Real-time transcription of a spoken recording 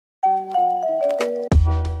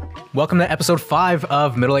Welcome to episode 5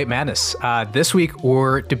 of Middle Eight Madness. This week,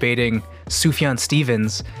 we're debating Sufjan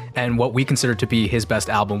Stevens and what we consider to be his best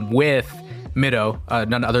album with Middo,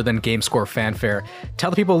 none other than GameScore Fanfare. Tell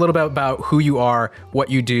the people a little bit about who you are, what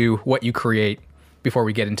you do, what you create, before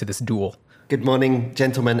we get into this duel. Good morning,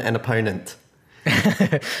 gentleman and opponent.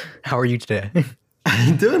 How are you today?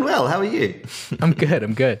 I'm doing well. How are you? I'm good.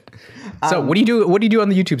 So what do you do? What do you do on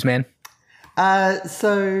the YouTubes, man?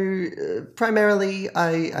 Primarily,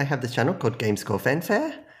 I have this channel called GameScore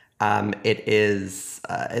Fanfare.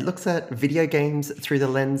 It looks at video games through the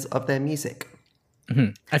lens of their music.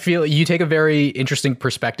 Mm-hmm. I feel you take a very interesting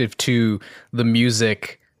perspective to the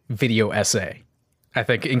music video essay. I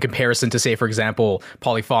think in comparison to, say, for example,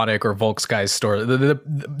 Polyphonic or Volksgeist or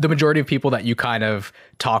the majority of people that you kind of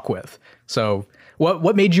talk with. So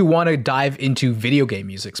what made you want to dive into video game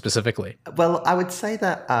music specifically? Well, I would say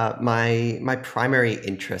that my primary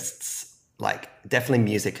interests, like definitely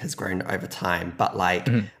music has grown over time, but I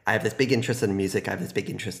have this big interest in music. I have this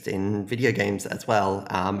big interest in video games as well.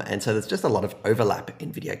 And so there's just a lot of overlap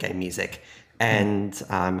in video game music. And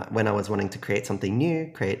when I was wanting to create something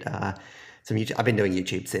new, some YouTube, I've been doing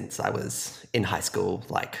YouTube since I was in high school,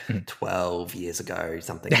 12 years ago,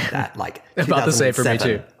 something like that. About the same for me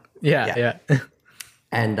too. Yeah.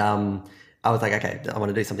 And I was like, okay, I want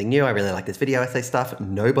to do something new. I really like this video essay stuff.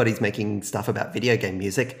 Nobody's making stuff about video game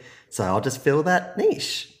music, so I'll just fill that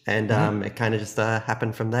niche. And it kind of just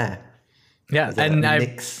happened from there. Yeah, and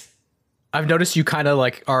I've noticed you kind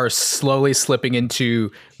of are slowly slipping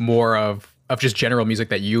into more of just general music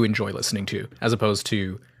that you enjoy listening to, as opposed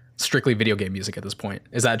to strictly video game music at this point.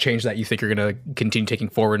 Is that a change that you think you're going to continue taking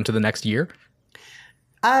forward into the next year?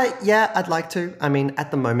 Yeah, I'd like to. I mean,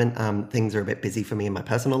 at the moment, things are a bit busy for me in my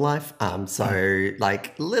personal life. So a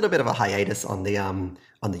little bit of a hiatus on the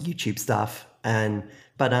YouTube stuff.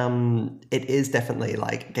 But it is definitely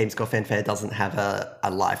GameScore Fanfare doesn't have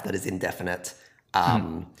a life that is indefinite.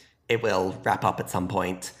 It will wrap up at some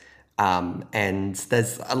point. And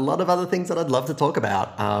there's a lot of other things that I'd love to talk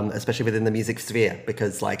about, especially within the music sphere,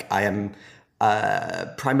 because I am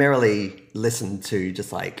primarily listen to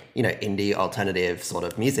just indie alternative sort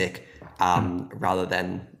of music rather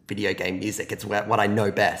than video game music. It's what I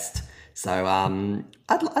know best. So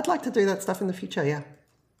I'd like to do that stuff in the future.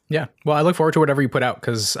 Yeah. Well, I look forward to whatever you put out,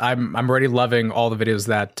 because I'm already loving all the videos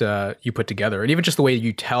that you put together, and even just the way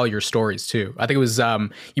you tell your stories too. I think it was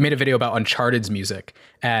you made a video about Uncharted's music,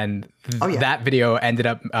 and that video ended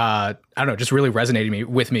up I don't know, just really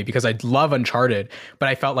resonating with me because I love Uncharted, but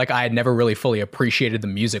I felt like I had never really fully appreciated the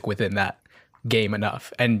music within that game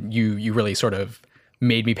enough, and you really sort of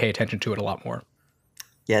made me pay attention to it a lot more.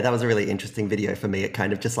 Yeah, that was a really interesting video for me. It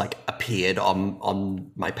kind of just appeared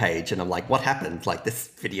on my page, and I'm like, what happened? This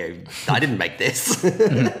video, I didn't make this.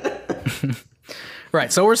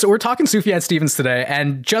 Right. So we're talking Sufjan Stevens today.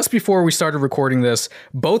 And just before we started recording this,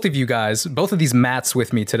 both of you guys, both of these Matts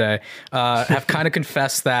with me today, have kind of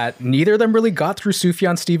confessed that neither of them really got through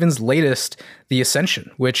Sufjan Stevens' latest, The Ascension,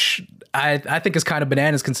 which I think is kind of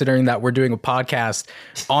bananas, considering that we're doing a podcast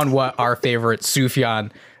on what our favorite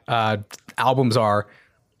Sufjan albums are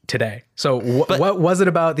today. So what was it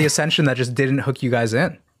about The Ascension that just didn't hook you guys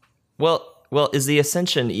in? Well, is The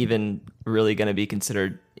Ascension even really going to be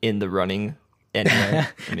considered in the running anyway?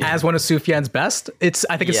 As one of Sufjan's best?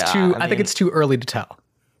 I think it's too early to tell.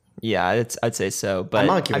 Yeah, I'd say so. But I'm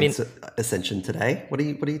arguing Ascension today. What are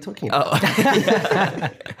you talking about?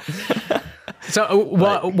 So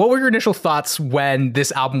what were your initial thoughts when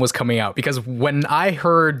this album was coming out? Because when I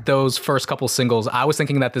heard those first couple singles, I was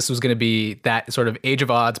thinking that this was going to be that sort of Age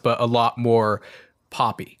of Odds, but a lot more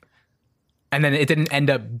poppy. And then it didn't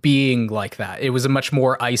end up being like that. It was a much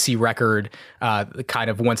more icy record, kind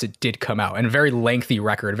of once it did come out, and a very lengthy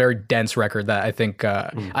record, a very dense record that I think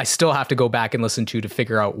I still have to go back and listen to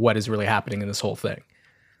figure out what is really happening in this whole thing.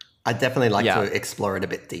 I'd definitely like to explore it a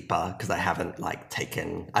bit deeper, because I haven't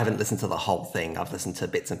listened to the whole thing. I've listened to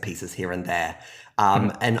bits and pieces here and there.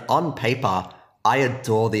 And on paper, I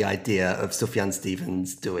adore the idea of Sufjan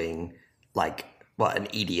Stevens doing an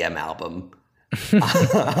EDM album.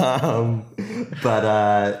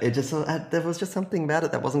 But there was just something about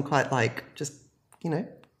it that wasn't quite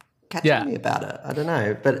catching me about it. I don't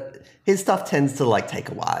know, but his stuff tends to take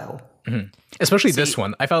a while. Mm-hmm. Especially this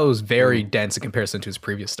one. I felt it was very dense in comparison to his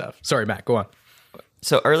previous stuff. Sorry, Matt, go on.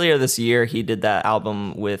 So earlier this year, he did that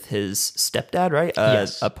album with his stepdad, right?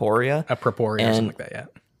 Yes. Aporia. Or something like that, yeah.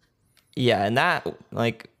 Yeah, and that,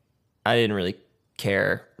 I didn't really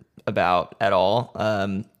care about at all.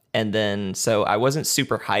 And then, so I wasn't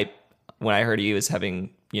super hyped when I heard he was having,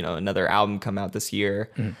 another album come out this year.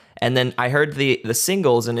 And then I heard the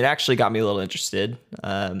singles, and it actually got me a little interested.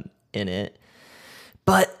 in it.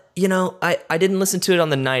 But, you know, I didn't listen to it on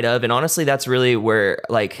the night of, and honestly, that's really where,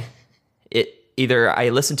 like, it either I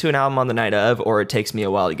listen to an album on the night of, or it takes me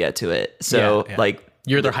a while to get to it. So, like,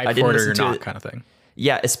 you're either hyped for it or you're not, kind of thing.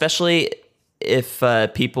 Yeah, especially if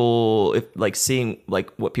people, if like seeing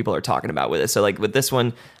like what people are talking about with it. So like with this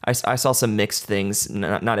one, I saw some mixed things.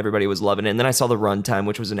 Not everybody was loving it. And then I saw the runtime,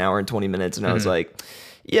 which was an hour and 20 minutes, and I was like,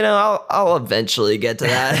 you know, I'll eventually get to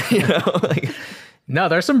that. You know, like. No,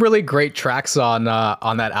 there's some really great tracks on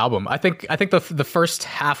that album. I think the first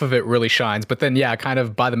half of it really shines, but then yeah, kind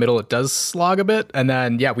of by the middle it does slog a bit, and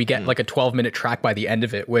then yeah, we get like a 12-minute track by the end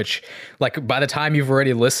of it, which like by the time you've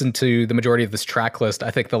already listened to the majority of this track list,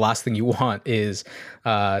 I think the last thing you want is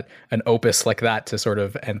an opus like that to sort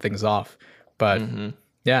of end things off. But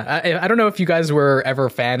yeah, I don't know if you guys were ever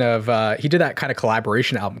a fan of he did that kind of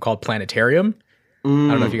collaboration album called Planetarium. I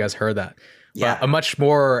don't know if you guys heard that. Yeah, a much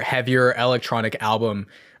more heavier electronic album,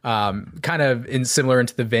 kind of similar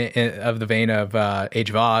into the vein of Age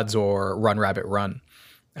of Odds or Run Rabbit Run.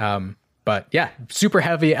 But yeah, super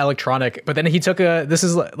heavy electronic. But then he took this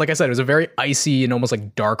is, like I said, it was a very icy and almost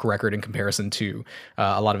like dark record in comparison to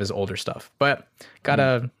a lot of his older stuff. But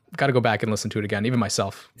gotta go back and listen to it again, even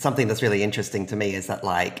myself. Something that's really interesting to me is that,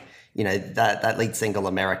 like, you know, that lead single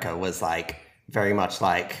America was like very much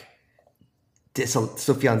like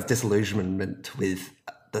Sufjan's disillusionment with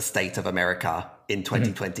the state of America in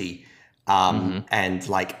 2020. And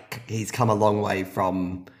like he's come a long way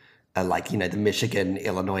from like, you know, the Michigan,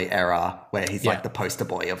 Illinois era where he's like the poster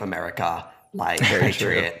boy of America, like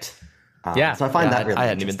patriot. Yeah. So I find that really I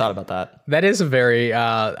hadn't even thought about that. That is a very,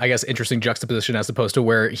 I guess, interesting juxtaposition as opposed to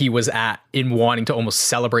where he was at in wanting to almost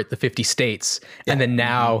celebrate the 50 states and then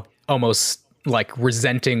now almost like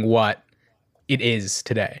resenting what it is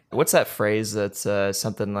today. What's that phrase that's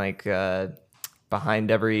something like behind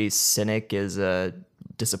every cynic is a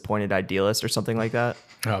disappointed idealist or something like that?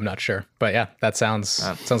 Oh, I'm not sure. But yeah, that sounds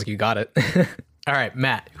like you got it. All right,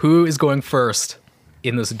 Matt, who is going first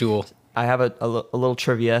in this duel? I have a little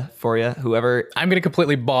trivia for you. Whoever... I'm going to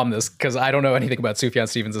completely bomb this because I don't know anything about Sufjan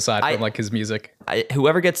Stevens aside from like his music.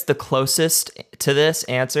 Whoever gets the closest to this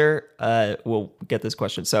answer will get this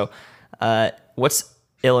question. So what's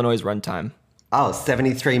Illinois' runtime? Oh,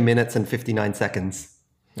 73 minutes and 59 seconds.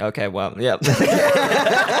 Okay, well, yeah.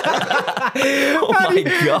 Oh my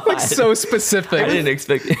god. Like so specific. I didn't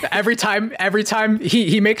expect it. Every time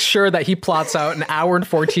he makes sure that he plots out an hour and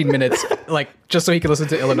 14 minutes, like just so he can listen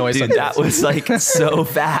to Illinois. Dude, that was like so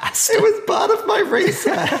fast. It was part of my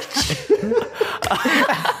research.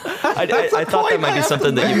 I thought that might be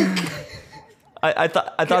something that you... I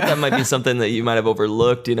thought that might be something that you might have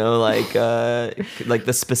overlooked, you know, like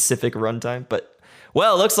the specific runtime. But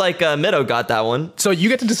well, it looks like Mido got that one. So you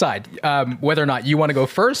get to decide whether or not you want to go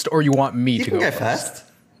first or you want me to go first.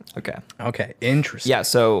 Okay, interesting. Yeah,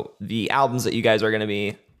 so the albums that you guys are going to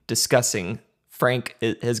be discussing, Frank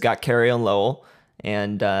has got Carrie and Lowell,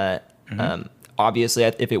 and obviously,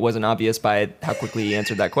 if it wasn't obvious by how quickly he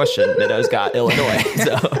answered that question, Mido's got Illinois.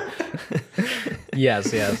 So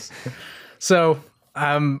yes. So,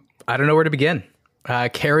 I don't know where to begin.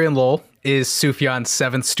 Carrie and Lowell is Sufjan's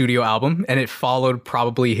 7th studio album, and it followed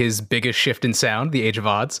probably his biggest shift in sound, The Age of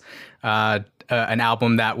Odds. An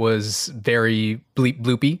album that was very bleep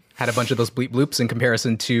bloopy, had a bunch of those bleep bloops in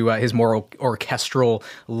comparison to his more orchestral,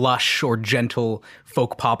 lush, or gentle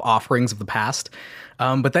folk pop offerings of the past.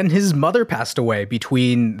 But then his mother passed away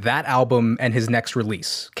between that album and his next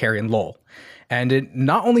release, Carrie and Lowell. And it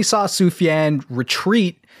not only saw Sufjan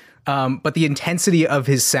retreat, but the intensity of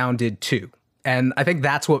his sound did too. And I think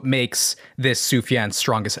that's what makes this Sufjan's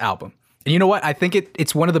strongest album. And you know what? I think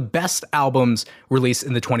it's one of the best albums released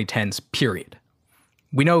in the 2010s, period.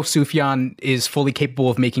 We know Sufjan is fully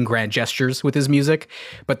capable of making grand gestures with his music,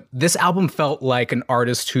 but this album felt like an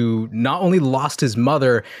artist who not only lost his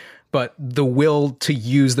mother, but the will to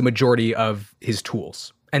use the majority of his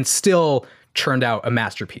tools and still churned out a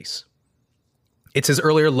masterpiece. It's his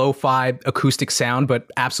earlier lo-fi acoustic sound,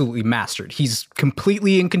 but absolutely mastered. He's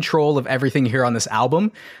completely in control of everything here on this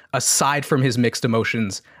album, aside from his mixed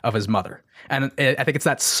emotions of his mother. And I think it's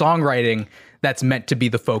that songwriting that's meant to be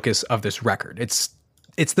the focus of this record. It's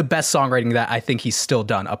the best songwriting that I think he's still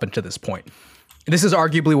done up until this point. This is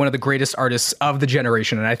arguably one of the greatest artists of the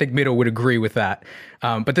generation, and I think Mido would agree with that.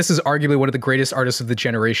 But this is arguably one of the greatest artists of the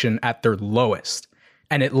generation at their lowest.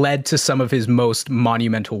 And it led to some of his most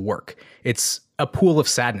monumental work. It's a pool of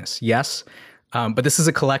sadness, yes, but this is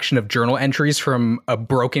a collection of journal entries from a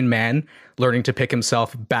broken man learning to pick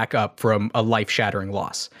himself back up from a life-shattering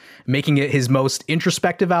loss, making it his most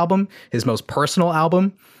introspective album, his most personal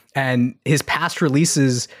album, and his past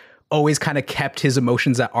releases always kind of kept his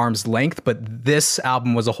emotions at arm's length, but this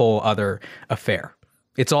album was a whole other affair.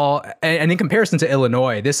 It's all, and in comparison to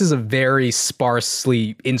Illinois, this is a very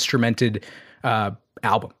sparsely instrumented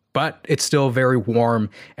album, but it's still very warm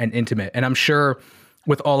and intimate. And I'm sure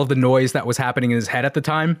with all of the noise that was happening in his head at the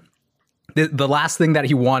time, the last thing that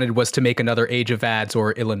he wanted was to make another Age of Ads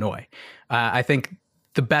or Illinois. I think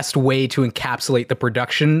the best way to encapsulate the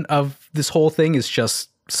production of this whole thing is just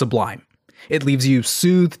sublime. It leaves you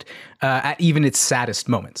soothed at even its saddest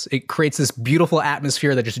moments. It creates this beautiful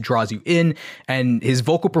atmosphere that just draws you in. And his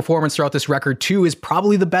vocal performance throughout this record, too, is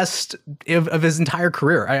probably the best of his entire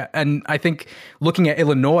career. And I think looking at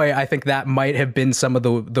Illinois, I think that might have been some of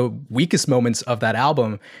the weakest moments of that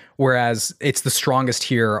album, whereas it's the strongest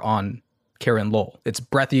here on Carrie and Lowell. It's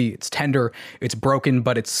breathy, it's tender, it's broken,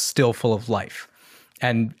 but it's still full of life.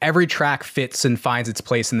 And every track fits and finds its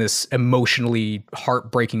place in this emotionally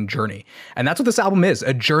heartbreaking journey. And that's what this album is,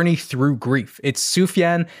 a journey through grief. It's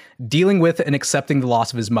Sufjan dealing with and accepting the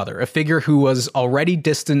loss of his mother, a figure who was already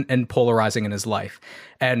distant and polarizing in his life.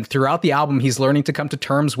 And throughout the album, he's learning to come to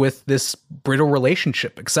terms with this brittle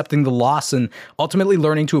relationship, accepting the loss, and ultimately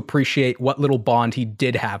learning to appreciate what little bond he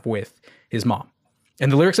did have with his mom.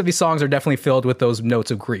 And the lyrics of these songs are definitely filled with those notes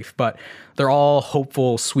of grief, but they're all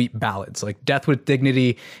hopeful, sweet ballads. Like Death with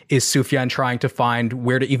Dignity is Sufjan trying to find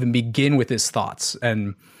where to even begin with his thoughts.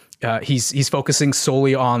 And he's focusing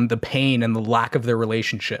solely on the pain and the lack of their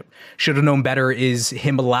relationship. Should Have Known Better is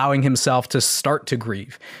him allowing himself to start to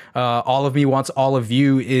grieve. All of Me Wants All of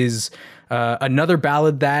You is another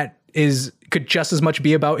ballad that could just as much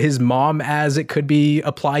be about his mom as it could be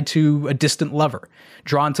applied to a distant lover.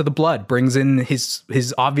 Drawn to the Blood brings in his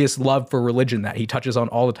obvious love for religion that he touches on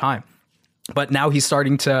all the time. But now he's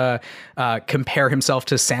starting to compare himself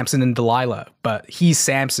to Samson and Delilah, but he's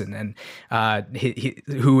Samson, and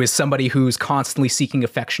who is somebody who's constantly seeking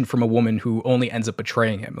affection from a woman who only ends up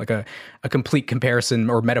betraying him, like a complete comparison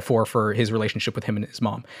or metaphor for his relationship with him and his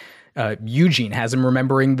mom. Eugene has him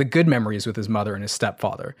remembering the good memories with his mother and his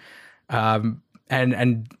stepfather.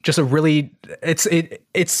 And just a really,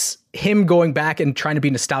 it's him going back and trying to be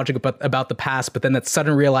nostalgic about the past, but then that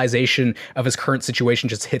sudden realization of his current situation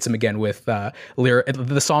just hits him again with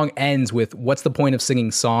the song ends with, what's the point of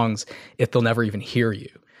singing songs if they'll never even hear you?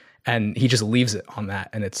 And he just leaves it on that.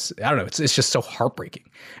 And it's just so heartbreaking.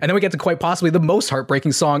 And then we get to quite possibly the most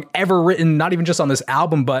heartbreaking song ever written, not even just on this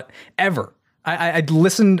album, but ever. I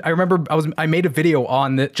listened, I remember I made a video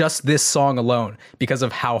on just this song alone because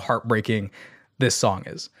of how heartbreaking this song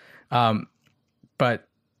is. But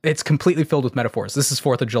it's completely filled with metaphors. This is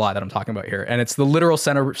 4th of July that I'm talking about here. And it's the literal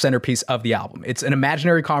centerpiece of the album. It's an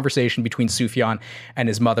imaginary conversation between Sufjan and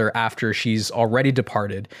his mother after she's already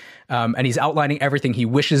departed. And he's outlining everything he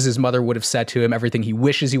wishes his mother would have said to him, everything he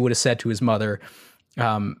wishes he would have said to his mother.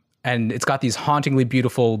 And it's got these hauntingly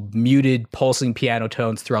beautiful, muted, pulsing piano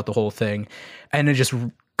tones throughout the whole thing. And it just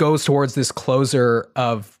goes towards this closer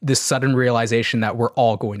of this sudden realization that we're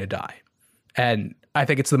all going to die. And I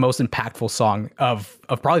think it's the most impactful song of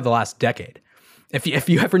probably the last decade. If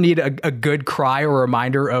you ever need a good cry or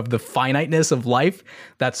reminder of the finiteness of life,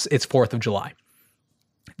 it's 4th of July.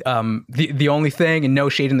 The only thing, and No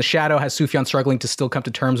Shade in the Shadow, has Sufjan struggling to still come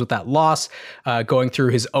to terms with that loss, going through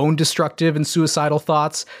his own destructive and suicidal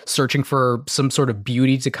thoughts, searching for some sort of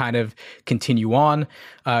beauty to kind of continue on.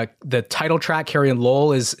 The title track, Carrie and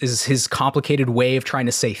Lowell, is his complicated way of trying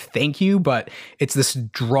to say thank you, but it's this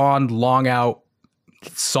drawn, long out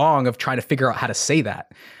song of trying to figure out how to say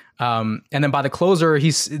that. And then by the closer,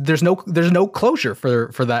 there's no closure for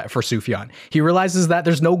Sufjan. He realizes that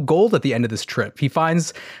there's no gold at the end of this trip. He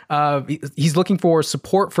finds he's looking for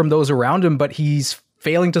support from those around him, but he's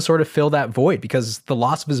failing to sort of fill that void because the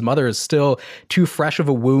loss of his mother is still too fresh of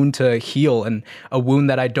a wound to heal, and a wound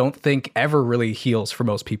that I don't think ever really heals for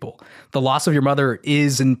most people. The loss of your mother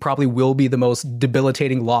is and probably will be the most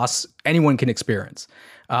debilitating loss anyone can experience.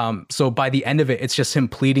 So by the end of it, it's just him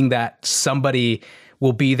pleading that somebody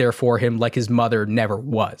will be there for him like his mother never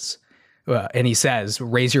was. And he says,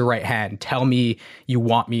 raise your right hand, tell me you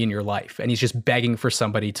want me in your life. And he's just begging for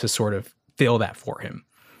somebody to sort of fill that for him.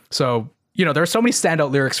 So, there are so many standout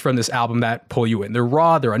lyrics from this album that pull you in. They're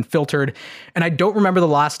raw, they're unfiltered. And I don't remember the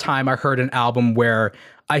last time I heard an album where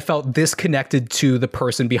I felt this connected to the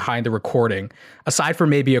person behind the recording, aside from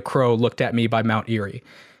maybe A Crow Looked at Me by Mount Eerie.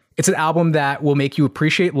 It's an album that will make you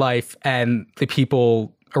appreciate life and the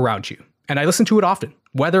people around you. And I listen to it often,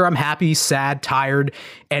 whether I'm happy, sad, tired,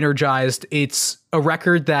 energized. It's a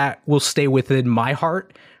record that will stay within my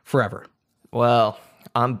heart forever. Well,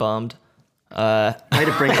 I'm bummed. Way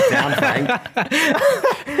to bring it down, Frank.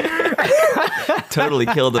 Totally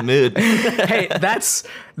killed the mood. Hey,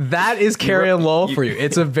 that is Carrie and Lowell for you.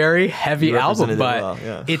 It's a very heavy album, represented it but well,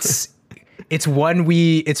 yeah.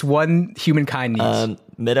 it's one humankind needs.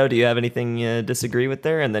 Mido, do you have anything you disagree with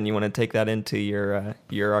there? And then you want to take that into your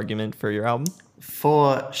argument for your album?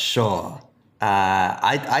 For sure.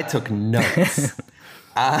 I took notes.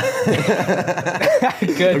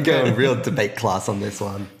 Good, I'm going real debate class on this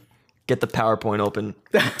one. Get the PowerPoint open.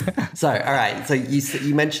 So, all right. So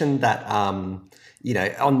you mentioned that, on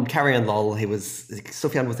Carrie and Lowell,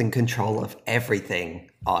 Sufjan was in control of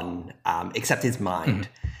everything on, except his mind.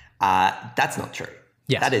 That's not true.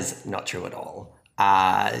 Yes. That is not true at all.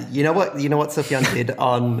 You know what Sufjan did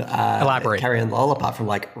on Elaborate. Carrie and Lowell, apart from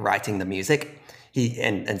like writing the music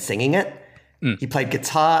and singing it? He played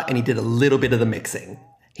guitar and he did a little bit of the mixing.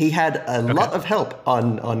 He had a lot of help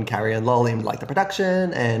on Carrie and Lowell in like the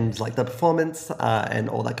production and like the performance and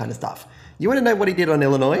all that kind of stuff. You want to know what he did on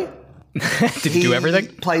Illinois? Did he do everything?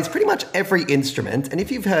 He plays pretty much every instrument. And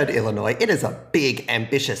if you've heard Illinois, it is a big,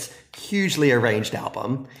 ambitious, hugely arranged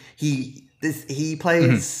album. He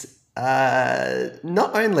plays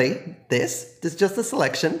not only there's just a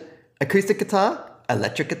selection: acoustic guitar,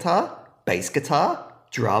 electric guitar, bass guitar,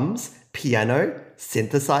 drums, piano,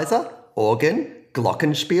 synthesizer, organ,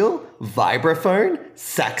 glockenspiel, vibraphone,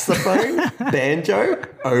 saxophone, banjo,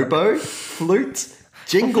 oboe, flute,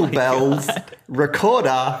 jingle bells,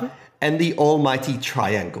 recorder, and the almighty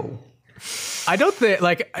triangle. I don't think,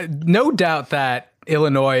 no doubt that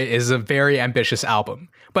Illinois is a very ambitious album,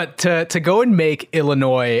 but to go and make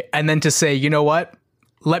Illinois and then to say, you know what,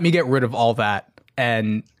 let me get rid of all that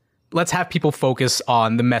and let's have people focus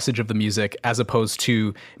on the message of the music as opposed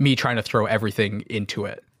to me trying to throw everything into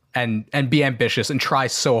it and be ambitious and try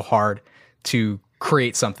so hard to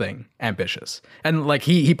create something ambitious. And like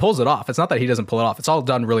he pulls it off. It's not that he doesn't pull it off. It's all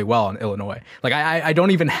done really well in Illinois. Like I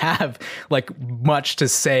don't even have like much to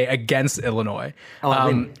say against Illinois.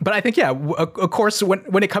 But I think, of course,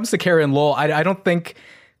 when it comes to Carrie and Lowell, I don't think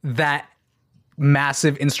that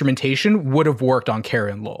massive instrumentation would have worked on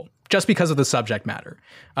Carrie and Lowell just because of the subject matter.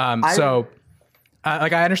 I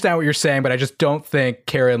understand what you're saying, but I just don't think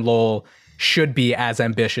Carrie and Lowell should be as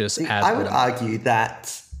ambitious as I would Illinois. argue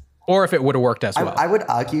that... Or if it would have worked as well. I would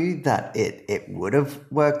argue that it would have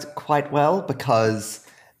worked quite well because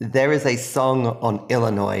there is a song on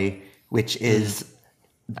Illinois which is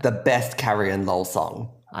the best Carrie and Lowell song.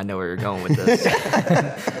 I know where you're going with this.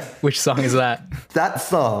 Which song is that? That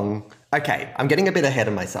song... Okay, I'm getting a bit ahead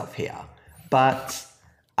of myself here, but...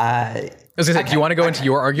 I was gonna say, do you want to go into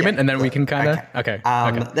your argument and then we can kind of... Okay.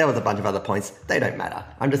 There was a bunch of other points. They don't matter.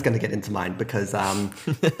 I'm just going to get into mine because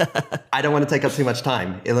I don't want to take up too much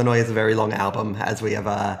time. Illinois is a very long album, as we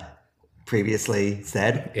have previously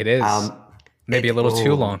said. It is. Maybe a little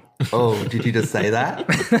too long. Oh, did you just say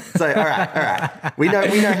that? So, all right. We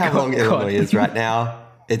know how long Illinois is right now.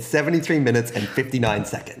 It's 73 minutes and 59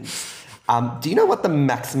 seconds. Do you know what the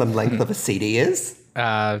maximum length of a CD is?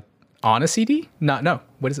 On a CD? No.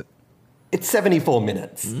 What is it? It's 74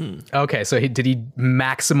 minutes. Okay, so did he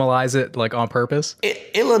maximize it like on purpose?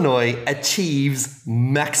 Illinois achieves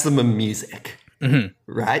maximum music,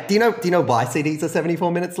 right? Do you know why CDs are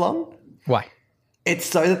 74 minutes long? Why? It's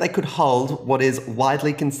so that they could hold what is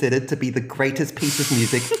widely considered to be the greatest piece of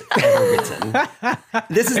music ever written.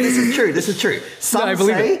 This is true. Some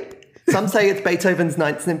say it's Beethoven's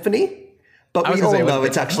Ninth Symphony. But we all know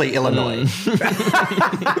it's actually Illinois.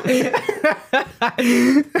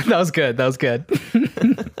 That was good.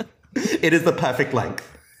 It is the perfect length.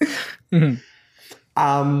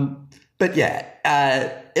 But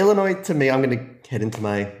yeah, Illinois, to me, I'm going to head into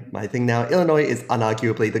my thing now. Illinois is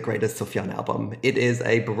unarguably the greatest Sufjan album. It is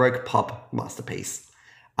a Baroque pop masterpiece.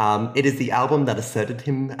 It is the album that asserted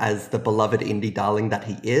him as the beloved indie darling that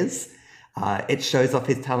he is. It shows off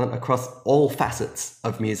his talent across all facets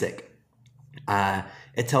of music.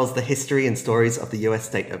 It tells the history and stories of the US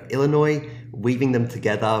state of Illinois, weaving them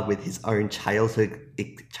together with his own childhood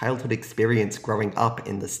experience growing up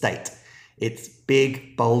in the state. It's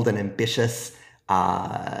big, bold, and ambitious,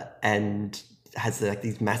 and has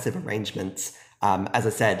these massive arrangements. As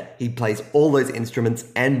I said, he plays all those instruments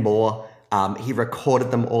and more. He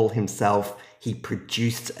recorded them all himself. He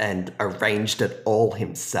produced and arranged it all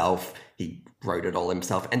himself. He wrote it all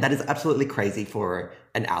himself. And that is absolutely crazy for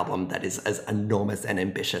an album that is as enormous and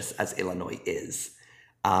ambitious as Illinois is.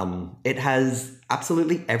 It has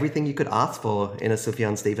absolutely everything you could ask for in a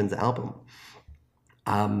Sufjan Stevens album.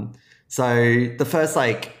 So the first,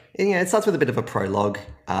 it starts with a bit of a prologue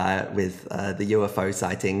with the UFO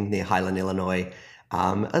sighting near Highland, Illinois.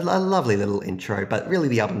 A lovely little intro, but really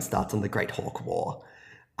the album starts on the Great Hawk War.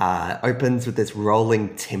 Opens with this rolling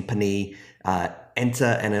timpani, enter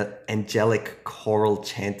an angelic choral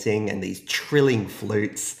chanting and these trilling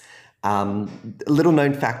flutes. Little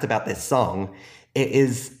known fact about this song, it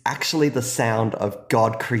is actually the sound of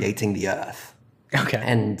God creating the earth. Okay.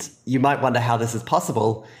 And you might wonder how this is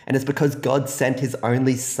possible. And it's because God sent his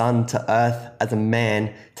only son to earth as a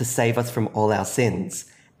man to save us from all our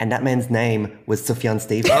sins. And that man's name was Sufjan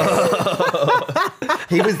Stevens.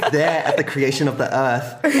 He was there at the creation of the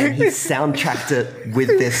earth and he soundtracked it with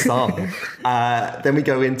this song. Then we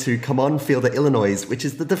go into Come On, Feel the Illinois, which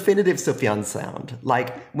is the definitive Sufjan sound.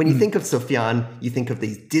 Like when you think of Sufjan, you think of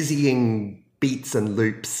these dizzying beats and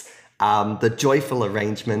loops, the joyful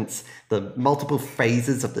arrangements, the multiple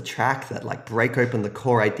phases of the track that like break open the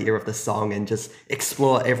core idea of the song and just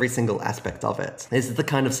explore every single aspect of it. This is the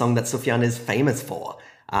kind of song that Sufjan is famous for.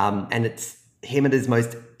 And it's him at his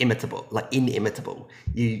most inimitable.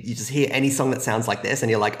 You just hear any song that sounds like this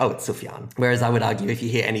and you're like, oh, it's Sufjan. Whereas I would argue if you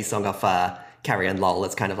hear any song off Carrie and Lowell,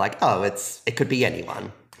 it's kind of like, oh, it could be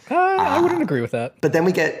anyone. I wouldn't agree with that. But then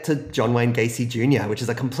we get to John Wayne Gacy Jr., which is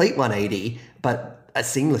a complete 180, but a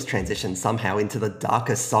seamless transition somehow into the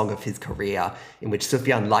darkest song of his career, in which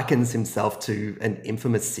Sufjan likens himself to an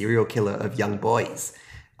infamous serial killer of young boys.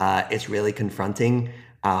 It's really confronting,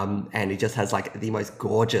 and he just has like the most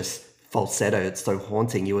gorgeous falsetto. It's so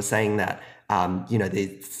haunting. You were saying that,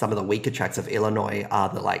 some of the weaker tracks of Illinois are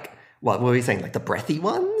the like, what were we saying, like the breathy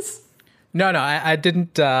ones? No, I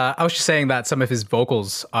didn't. I was just saying that some of his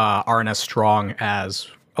vocals aren't as strong as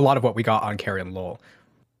a lot of what we got on Carrie and Lowell.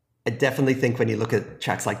 I definitely think when you look at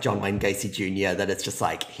tracks like John Wayne Gacy Jr., that it's just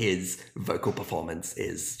like his vocal performance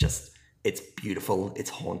is just, it's beautiful,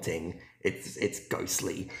 it's haunting, it's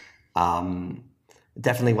ghostly.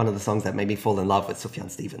 Definitely one of the songs that made me fall in love with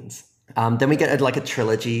Sufjan Stevens. Then we get like a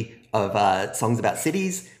trilogy of songs about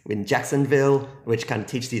cities in Jacksonville, which kind of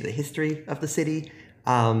teaches you the history of the city.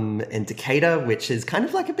 In Decatur, which is kind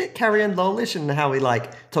of like a bit Carrie and Lowell-ish, and how he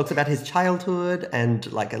like talks about his childhood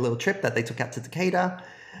and like a little trip that they took out to Decatur.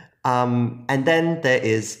 And then there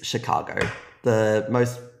is Chicago,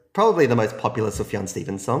 probably the most popular Sufjan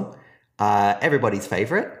Stevens song, everybody's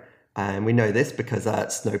favorite. And we know this because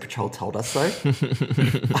Snow Patrol told us so.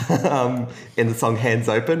 In the song Hands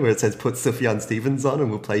Open, where it says, put Sufjan Stevens on and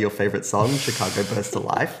we'll play your favorite song, Chicago Burst to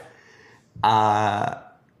Life.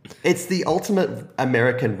 It's the ultimate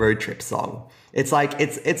American road trip song. It's like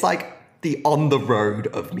the on the road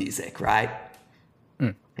of music, right?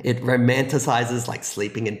 It romanticizes like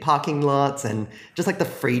sleeping in parking lots and just like the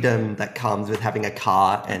freedom that comes with having a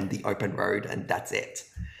car and the open road, and that's it.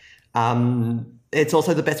 It's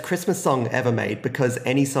also the best Christmas song ever made because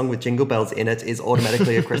any song with jingle bells in it is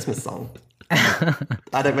automatically a Christmas song.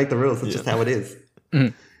 I don't make the rules. It's just how it is.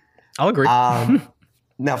 I'll agree.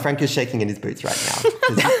 Now Frank is shaking in his boots right now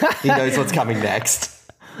because he knows what's coming next.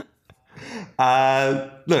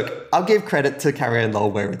 Look, I'll give credit to Carrie and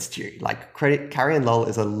Lowell where it's due. Like, Carrie and Lowell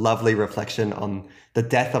is a lovely reflection on the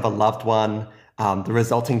death of a loved one, the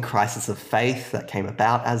resulting crisis of faith that came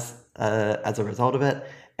about as a result of it.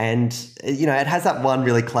 And, it has that one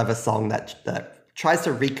really clever song that tries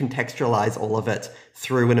to recontextualize all of it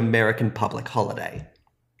through an American public holiday.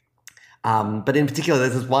 But in particular,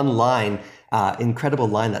 there's this one line, incredible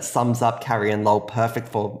line that sums up Carrie and Lowell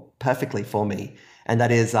perfectly for me. And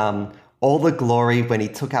that is, all the glory when he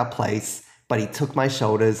took our place, but he took my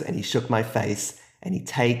shoulders and he shook my face, and he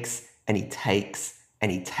takes and he takes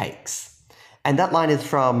and he takes. And that line is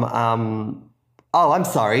from, I'm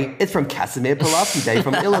sorry, it's from Casimir Pulaski Day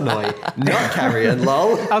from Illinois, not Carrie and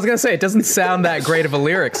Lowell. I was going to say, it doesn't sound that great of a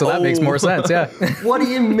lyric, so that makes more sense, yeah. What do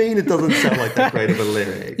you mean it doesn't sound like that great of a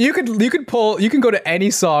lyric? You can go to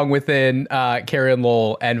any song within Carrie and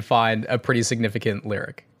Lowell and find a pretty significant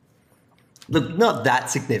lyric. Look, not that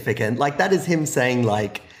significant. Like, that is him saying,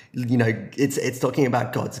 like, it's talking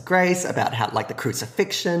about God's grace, about how, like, the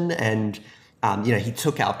crucifixion, and, he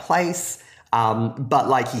took our place. But,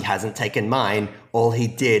 like, he hasn't taken mine. All he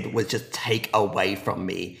did was just take away from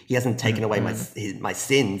me. He hasn't taken away my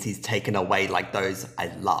sins. He's taken away, like, those I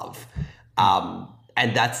love.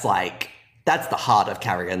 And that's the heart of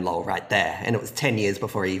Carrie and Lowell right there. And it was 10 years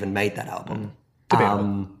before he even made that album.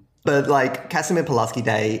 But like Casimir Pulaski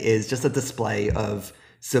Day is just a display of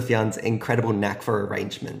Sufjan's incredible knack for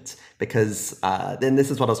arrangement, because then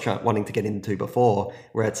this is what I was wanting to get into before,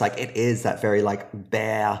 where it's like it is that very like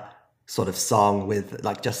bare sort of song with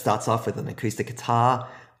like just starts off with an acoustic guitar,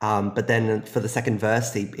 but then for the second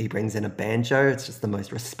verse he brings in a banjo. It's just the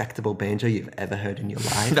most respectable banjo you've ever heard in your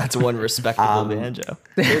life. That's one respectable banjo.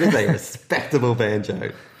 It is a respectable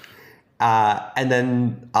banjo. And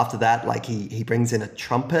then after that, like he brings in a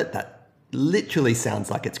trumpet that literally sounds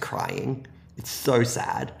like it's crying. It's so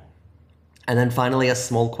sad. And then finally a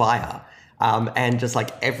small choir. And just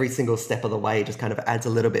like every single step of the way just kind of adds a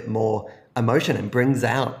little bit more emotion and brings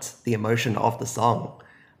out the emotion of the song.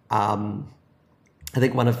 I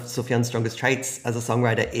think one of Sufjan's strongest traits as a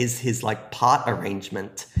songwriter is his like part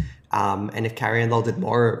arrangement. And if Carrie and Lowell did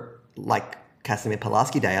more like Casimir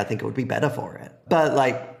Pulaski Day, I think it would be better for it. But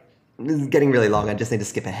like, this is getting really long. I just need to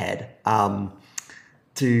skip ahead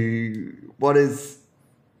to what is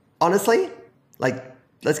honestly, like,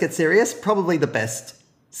 let's get serious, probably the best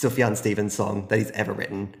Sufjan Stevens song that he's ever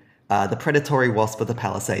written. The predatory wasp of the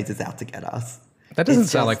Palisades is out to get us. That doesn't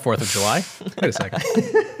sound like 4th of July. Wait a second.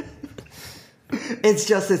 It's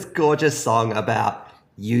just this gorgeous song about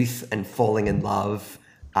youth and falling in love.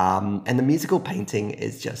 And the musical painting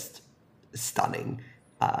is just stunning.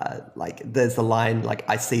 Like there's a line like,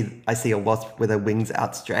 I see a wasp with her wings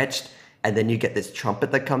outstretched. And then you get this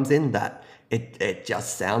trumpet that comes in that it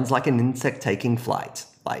just sounds like an insect taking flight.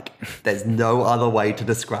 Like there's no other way to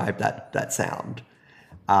describe that sound.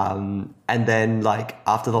 And then like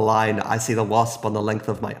after the line, I see the wasp on the length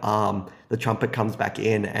of my arm, the trumpet comes back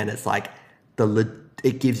in and it's like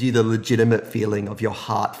it gives you the legitimate feeling of your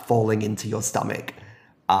heart falling into your stomach.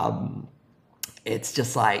 It's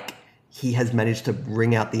just like he has managed to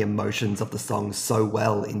bring out the emotions of the song so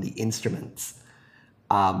well in the instruments.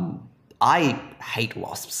 I hate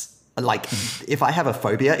wasps. Like if I have a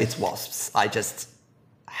phobia, it's wasps. I just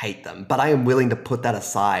hate them. But I am willing to put that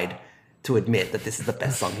aside to admit that this is the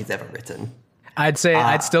best song he's ever written. I'd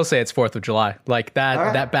still say it's 4th of July. Like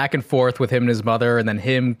that back and forth with him and his mother, and then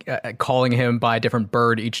him calling him by a different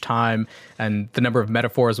bird each time, and the number of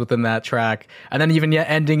metaphors within that track, and then even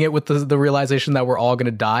ending it with the realization that we're all going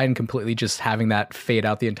to die and completely just having that fade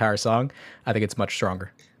out the entire song. I think it's much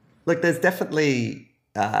stronger. Look, there's definitely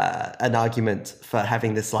an argument for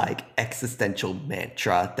having this like existential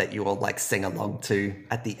mantra that you all like sing along to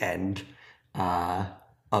at the end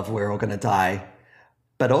of We're All Gonna Die.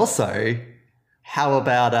 But also, how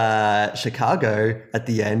about Chicago at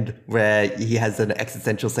the end where he has an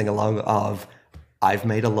existential sing-along of I've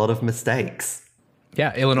made a lot of mistakes.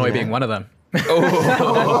 Yeah, Illinois being one of them.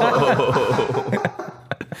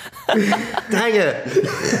 Dang it.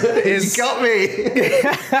 You got me.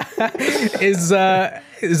 Is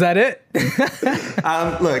that it?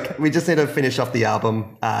 Look, we just need to finish off the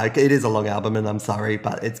album. It is a long album, and I'm sorry,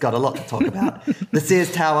 but it's got a lot to talk about. The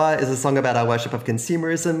Sears Tower is a song about our worship of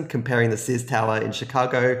consumerism, comparing the Sears Tower in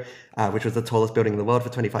Chicago, which was the tallest building in the world for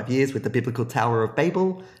 25 years, with the biblical Tower of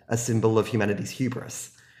Babel, a symbol of humanity's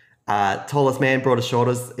hubris. Tallest Man, Broadest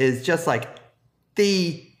Shoulders is just like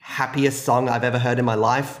the happiest song I've ever heard in my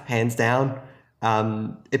life, hands down.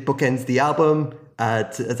 It bookends the album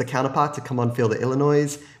as a counterpart to Come On Feel the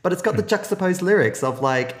Illinois, but it's got the juxtaposed lyrics of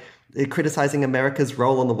like criticizing America's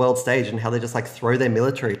role on the world stage and how they just like throw their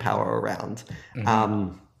military power around,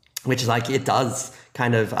 which is like, it does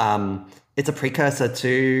kind of, it's a precursor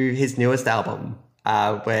to his newest album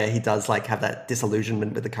where he does like have that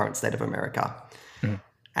disillusionment with the current state of America.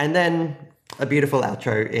 And then a beautiful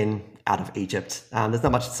outro in Out of Egypt. There's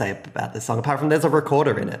not much to say about this song apart from there's a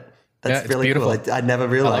recorder in it. That's really beautiful. Cool. I never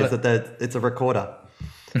realized that it's a recorder.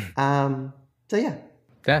 So yeah.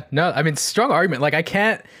 Yeah, no, I mean, strong argument. Like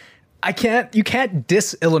you can't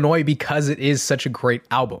diss Illinois because it is such a great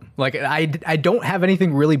album. Like I don't have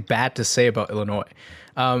anything really bad to say about Illinois.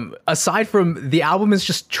 Aside from the album is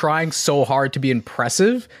just trying so hard to be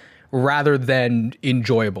impressive rather than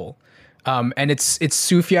enjoyable. And it's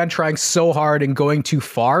Sufjan trying so hard and going too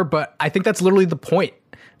far, but I think that's literally the point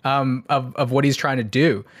of what he's trying to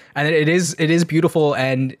do. And it is beautiful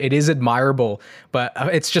and it is admirable, but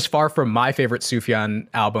it's just far from my favorite Sufjan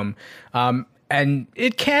album. And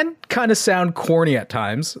it can kind of sound corny at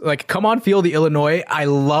times. Like, Come On Feel the Illinois, I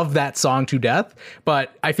love that song to death,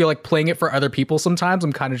 but I feel like playing it for other people sometimes,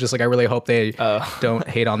 I'm kind of just like, I really hope they don't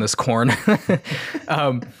hate on this corn.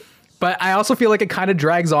 But I also feel like it kind of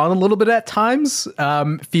drags on a little bit at times,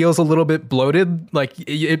 feels a little bit bloated, like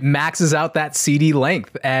it maxes out that CD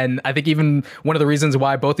length. And I think even one of the reasons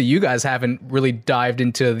why both of you guys haven't really dived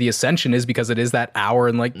into The Ascension is because it is that hour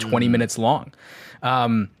and like 20 minutes long.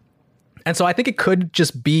 And so I think it could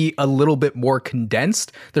just be a little bit more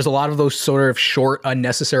condensed. There's a lot of those sort of short,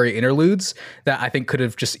 unnecessary interludes that I think could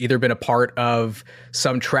have just either been a part of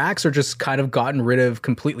some tracks or just kind of gotten rid of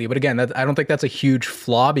completely. But again, I don't think that's a huge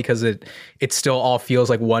flaw because it still all feels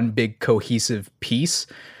like one big cohesive piece.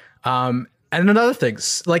 And another thing,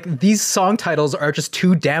 like these song titles are just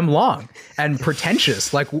too damn long and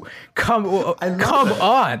pretentious. Like, come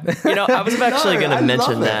on. You know, I was actually going to I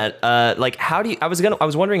mention love it. that. Like, I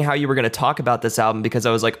was wondering how you were going to talk about this album, because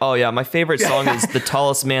I was like, oh yeah, my favorite song is "The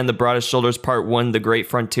Tallest Man, the Broadest Shoulders" Part 1, "The Great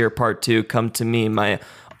Frontier" Part 2, "Come to Me," my.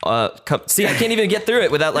 See, I can't even get through it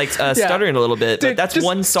without like stuttering a little bit. Dude, but that's just,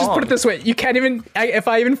 one song. Just put it this way: you can't even. If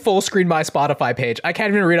I even full screen my Spotify page, I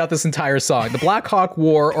can't even read out this entire song. The Black Hawk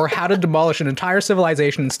War, or How to Demolish an Entire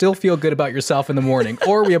Civilization and Still Feel Good About Yourself in the Morning,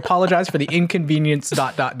 or We Apologize for the Inconvenience. ...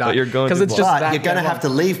 But you're going because it's just But that you're going to long. have to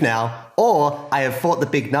leave now, or I have fought the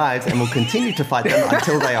big knives and will continue to fight them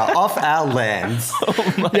until they are off our lands.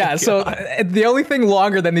 Yeah, so the only thing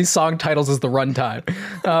longer than these song titles is the runtime,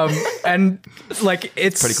 and like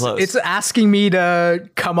it's pretty close. It's asking me to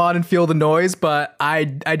come on and feel the noise, but I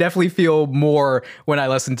definitely feel more when I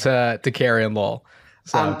listen to Carrie and Lowell.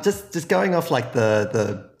 So Just going off like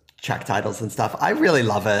the track titles and stuff, I really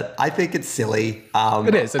love it. I think it's silly.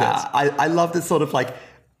 It is. I love this sort of like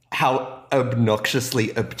how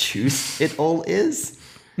obnoxiously obtuse it all is.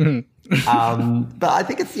 But I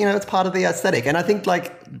think it's, it's part of the aesthetic, and I think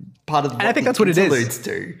like part of what I think the that's what it is. interludes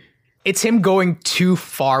do. it's him going too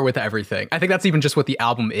far with everything. I think that's even just what the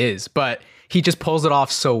album is, but he just pulls it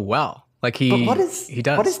off so well. Like he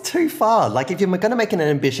does. What is too far? Like if you're going to make an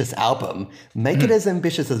ambitious album, make it as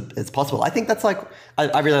ambitious as possible. I think that's like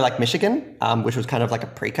I really like Michigan, which was kind of like a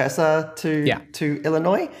precursor to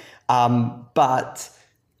Illinois. But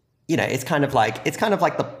it's kind of like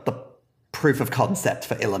the proof of concept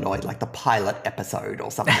for Illinois, like the pilot episode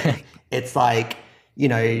or something. It's like,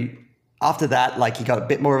 after that, like he got a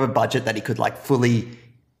bit more of a budget that he could like fully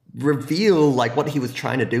reveal like what he was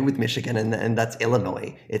trying to do with Michigan, and that's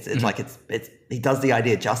Illinois. It's like it's he does the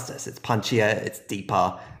idea justice. It's punchier, it's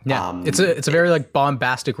deeper. Yeah, it's a very like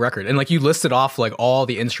bombastic record, and like you listed off like all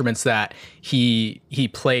the instruments that he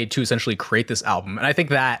played to essentially create this album, and I think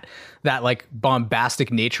that like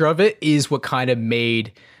bombastic nature of it is what kind of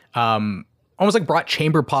made almost like brought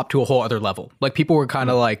chamber pop to a whole other level. Like people were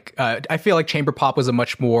kind of like, I feel like chamber pop was a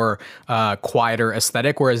much more quieter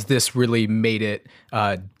aesthetic, whereas this really made it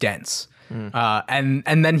dense. And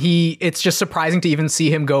then it's just surprising to even see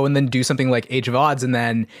him go and then do something like Age of Odds and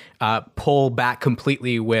then pull back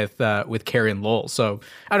completely with Carrie and Lowell. So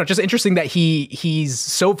I don't know, just interesting that he's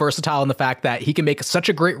so versatile in the fact that he can make such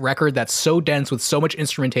a great record that's so dense with so much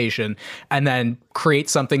instrumentation and then create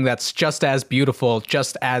something that's just as beautiful,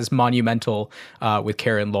 just as monumental with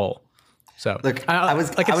Carrie and Lowell. So look, I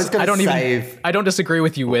don't disagree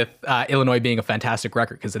with you with Illinois being a fantastic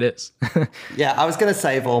record, because it is. Yeah, I was going to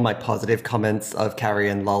save all my positive comments of Carrie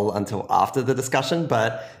and Lowell until after the discussion,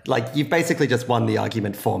 but like you've basically just won the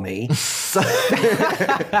argument for me. So,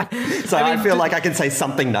 I feel like I can say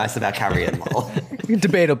something nice about Carrie and Lowell.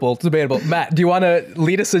 Debatable. Matt, do you want to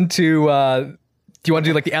lead us into? Do you want to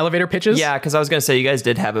do like the elevator pitches? Yeah, because I was going to say you guys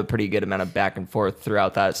did have a pretty good amount of back and forth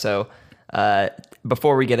throughout that. So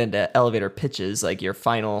before we get into elevator pitches, like your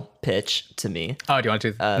final pitch to me. Oh, do you want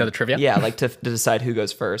to do another trivia? Yeah, like to decide who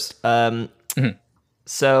goes first.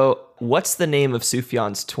 So what's the name of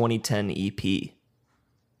Sufjan's 2010 EP?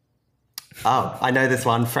 Oh, I know this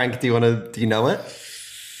one. Frank, do you know it?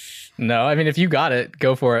 No, I mean, if you got it,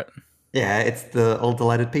 go for it. Yeah, it's the All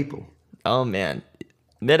Delighted People. Oh man,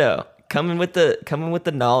 Mido, coming with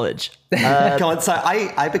the knowledge. Come on, so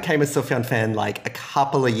I became a Sufjan fan like a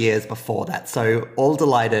couple of years before that. So All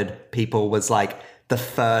Delighted People was like the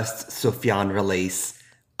first Sufjan release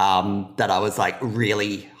that I was like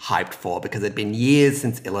really hyped for, because it'd been years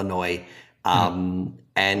since Illinois. And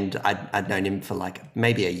I'd known him for like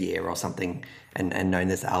maybe a year or something and known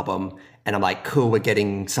this album. And I'm like, cool, we're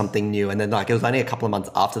getting something new. And then like it was only a couple of months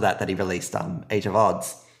after that he released Age of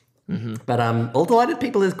Odds. But All Delighted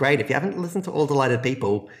People is great. If you haven't listened to All Delighted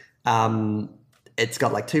People, it's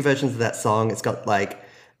got like two versions of that song. It's got like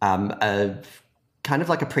a kind of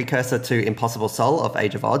like a precursor to Impossible Soul of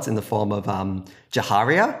Age of Odds in the form of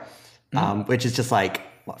Jaharia, which is just like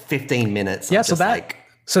 15 minutes. Yeah, of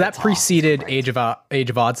so that preceded Age of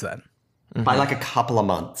Odds then. By like a couple of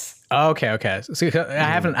months. Oh, okay. So I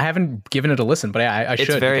haven't given it a listen, but I should.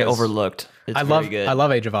 It's very overlooked. I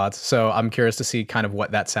love Age of Odds, so I'm curious to see kind of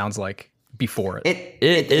what that sounds like before it.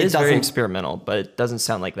 It is very experimental, but it doesn't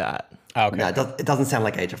sound like that. Oh, okay. No, it doesn't sound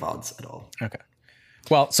like Age of Odds at all. Okay.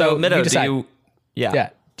 Well, so Mido, you decide.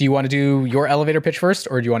 Do you want to do your elevator pitch first,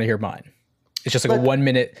 or do you want to hear mine? It's just like a 1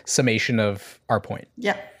 minute summation of our point.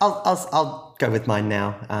 Yeah, I'll go with mine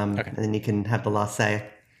now, and then you can have the last say.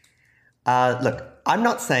 Look, I'm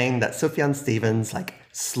not saying that Sufjan Stevens like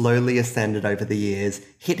slowly ascended over the years,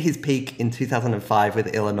 hit his peak in 2005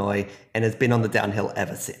 with Illinois, and has been on the downhill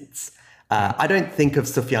ever since. I don't think of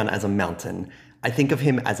Sufjan as a mountain. I think of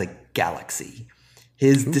him as a galaxy.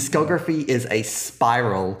 His discography is a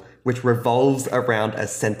spiral which revolves around a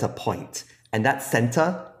center point, and that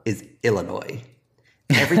center is Illinois.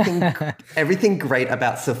 Everything great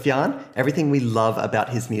about Sufjan, everything we love about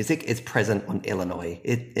his music is present on Illinois.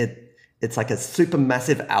 It's like a super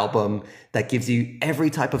massive album that gives you every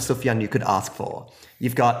type of Sufjan you could ask for.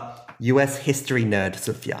 You've got US history nerd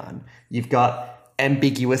Sufjan. You've got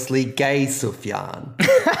ambiguously gay Sufjan.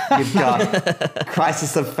 You've got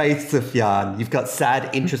crisis of faith Sufjan. You've got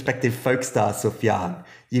sad introspective folk star Sufjan.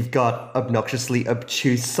 You've got obnoxiously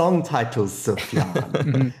obtuse song titles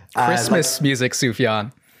Sufjan. Christmas music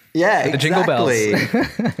Sufjan. Yeah, the Jingle Bells.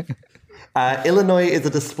 Illinois is a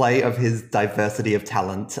display of his diversity of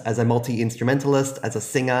talent as a multi-instrumentalist, as a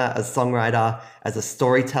singer, as a songwriter, as a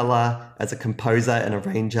storyteller, as a composer and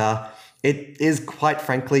arranger. It is quite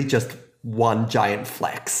frankly just one giant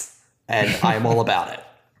flex, and I am all about it.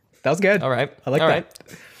 That was good. All right. I like All that. right.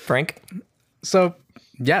 Frank? So,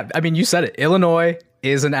 yeah, I mean, you said it. Illinois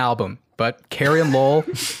is an album, but Carrion Lowell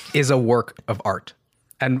is a work of art.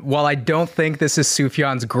 And while I don't think this is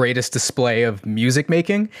Sufjan's greatest display of music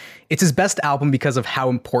making, it's his best album because of how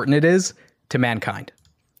important it is to mankind.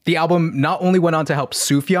 The album not only went on to help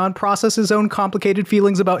Sufjan process his own complicated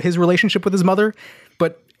feelings about his relationship with his mother,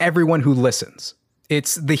 but everyone who listens.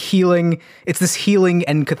 It's this healing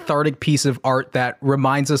and cathartic piece of art that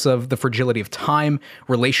reminds us of the fragility of time,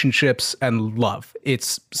 relationships, and love.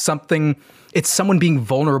 It's someone being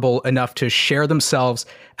vulnerable enough to share themselves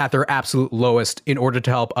at their absolute lowest in order to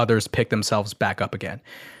help others pick themselves back up again.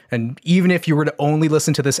 And even if you were to only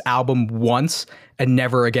listen to this album once and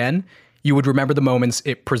never again, you would remember the moments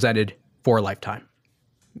it presented for a lifetime.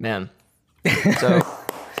 Man.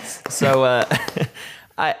 So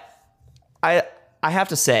I have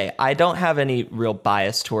to say, I don't have any real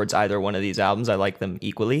bias towards either one of these albums. I like them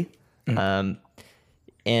equally. And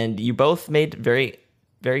you both made very,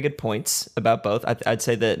 very good points about both. I'd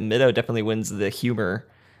say that Mido definitely wins the humor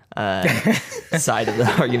side of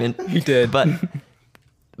the argument. He did.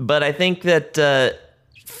 But I think that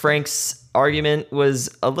Frank's argument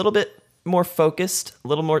was a little bit more focused, a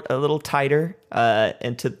little tighter,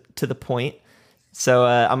 and to the point. So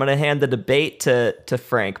I'm gonna hand the debate to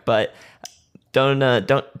Frank, but don't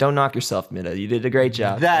knock yourself, Mido. You did a great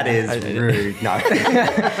job. That is rude. No,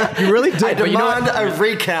 You really did. I but you know what? demand a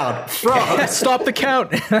recount. From Stop the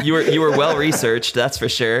count. You were well researched, that's for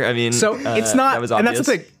sure. I mean, So it's not, that was and that's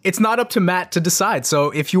the obvious. thing. It's not up to Matt to decide. So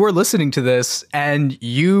if you are listening to this and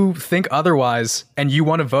you think otherwise and you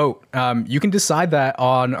want to vote, you can decide that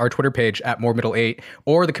on our Twitter page at MoreMiddle8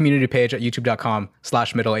 or the community page at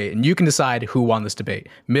youtube.com/Middle8. And you can decide who won this debate: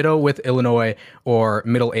 Middle with Illinois or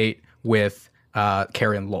Middle8 with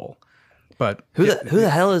Carrion Lowell. But Who the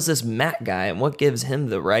hell is this Matt guy, and what gives him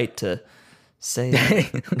the right to say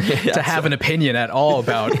to have an opinion at all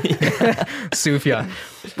about Sufjan.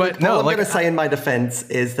 But no, all I'm like going to say in my defense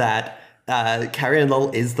is that Carrion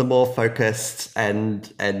Lowell is the more focused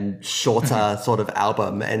and shorter sort of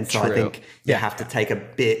album, and so I True. think you have to take a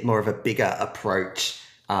bit more of a bigger approach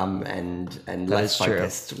and less is true.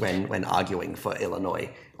 focused when arguing for Illinois.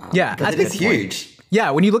 Yeah, because at it is this point. huge.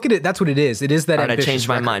 Yeah, when you look at it, that's what it is. It is that All right, I ambitious changed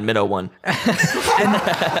my record. mind. Middle one.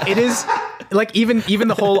 It is like even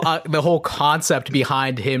the whole concept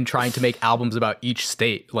behind him trying to make albums about each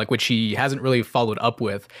state, like which he hasn't really followed up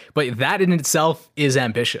with, but that in itself is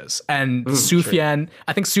ambitious. And Sufjan,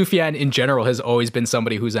 I think Sufjan in general has always been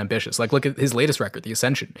somebody who's ambitious. Like look at his latest record, The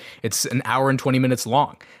Ascension. It's an hour and 20 minutes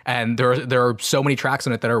long, and there are so many tracks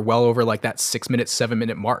on it that are well over like that 6 minute, 7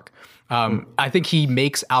 minute mark. I think he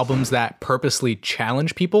makes albums that purposely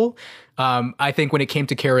challenge people. I think when it came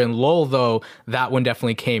to Carrion Lowell, though, that one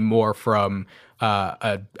definitely came more from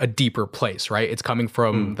a deeper place, right? It's coming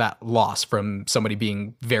from that loss from somebody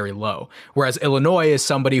being very low. Whereas Illinois is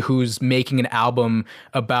somebody who's making an album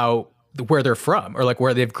about where they're from or like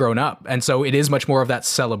where they've grown up. And so it is much more of that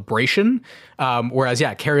celebration. Whereas,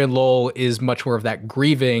 yeah, Carrion Lowell is much more of that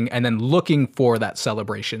grieving and then looking for that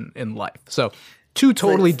celebration in life. So two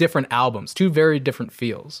totally different albums, two very different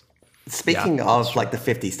feels. Speaking of like the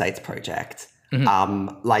 50 States Project,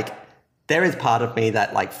 like there is part of me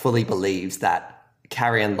that like fully believes that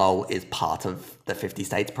Carrion Lowell is part of the 50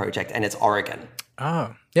 States Project and it's Oregon.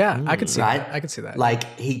 Oh, yeah, I could see Right? that. I could see that. Like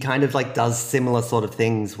he kind of like does similar sort of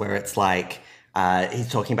things where it's like he's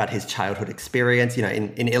talking about his childhood experience. You know,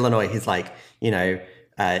 in Illinois, he's like, you know,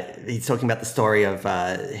 he's talking about the story of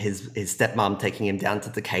his stepmom taking him down to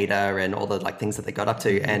Decatur and all the like things that they got up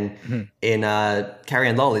to. And in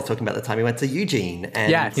Carrion Lowell, he's talking about the time he went to Eugene.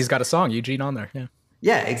 And yeah, he's got a song, Eugene, on there. Yeah.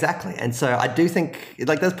 Yeah, exactly. And so I do think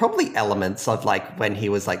like there's probably elements of like when he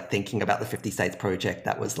was like thinking about the 50 States Project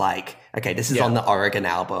that was like, okay, this is on the Oregon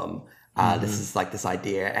album. This is like this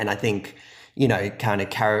idea. And I think, you know, kind of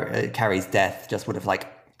Carrie's death just would have like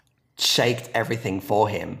shaked everything for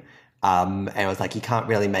him. And it was like, you can't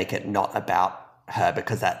really make it not about her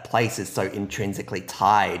because that place is so intrinsically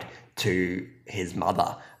tied to his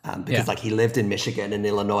mother. Because like he lived in Michigan and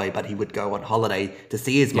Illinois, but he would go on holiday to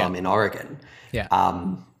see his mom in Oregon. Yeah.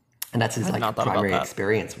 And that's his like primary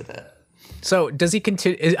experience with it. So does he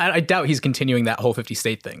continue? I doubt he's continuing that whole 50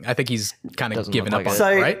 state thing. I think he's kind of given up on it,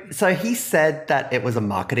 right? So he said that it was a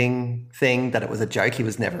marketing thing, that it was a joke. He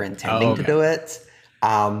was never intending to do it.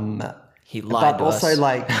 He lied to us. But also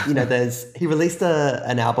like, you know, he released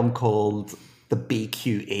an album called The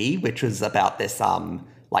BQE, which was about this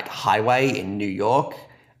like highway in New York.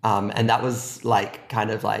 And that was like kind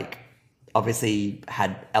of like obviously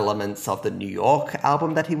had elements of the New York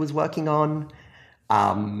album that he was working on.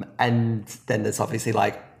 And then there's obviously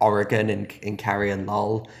like Oregon and Carrie and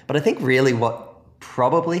Lowell. But I think really what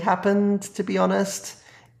probably happened, to be honest,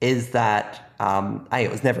 is that A, it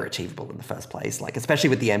was never achievable in the first place, like especially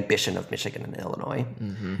with the ambition of Michigan and Illinois.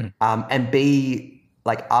 And B,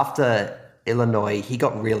 like after Illinois, he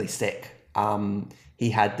got really sick. He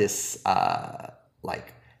had this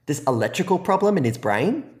this electrical problem in his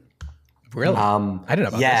brain. Really? I didn't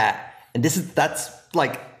know about this. And that's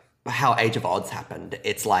like how Age of Odds happened.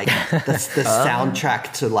 It's like the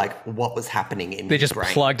soundtrack to like what was happening in They his just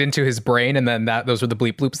brain. plugged into his brain, and then those were the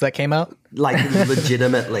bleep bloops that came out. Like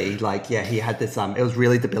legitimately, like he had this. It was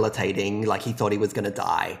really debilitating. Like he thought he was gonna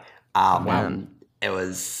die. It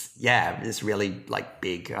was this really like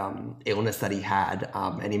big illness that he had,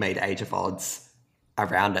 and he made Age of Odds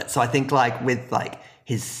around it. So I think like with like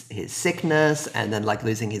his sickness and then like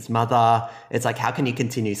losing his mother, it's like how can you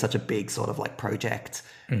continue such a big sort of like project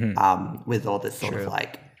with all this sort of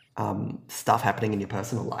like stuff happening in your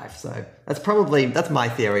personal life. So that's my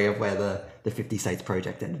theory of where the 50 States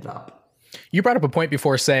Project ended up. You brought up a point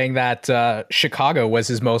before saying that Chicago was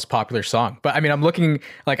his most popular song. But I mean, I'm looking,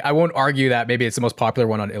 like, I won't argue that maybe it's the most popular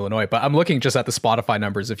one on Illinois, but I'm looking just at the Spotify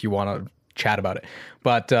numbers if you want to chat about it.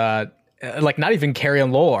 But like not even Carrie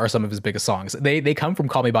and Lowell are some of his biggest songs. They come from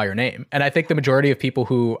Call Me By Your Name. And I think the majority of people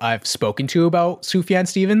who I've spoken to about Sufjan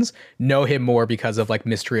Stevens know him more because of like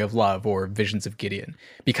Mystery of Love or Visions of Gideon,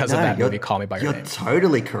 because of that movie Call Me By Your Name. You're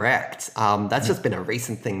totally correct. That's just been a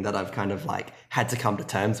recent thing that I've kind of like had to come to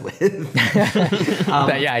terms with.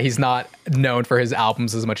 That, he's not known for his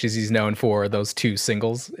albums as much as he's known for those two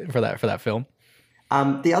singles for that film.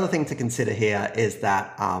 The other thing to consider here is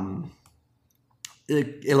that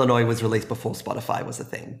Illinois was released before Spotify was a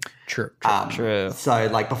thing. True. So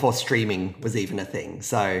like before streaming was even a thing.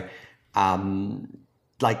 So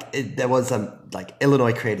there was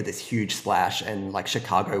Illinois created this huge splash, and like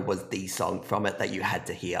Chicago was the song from it that you had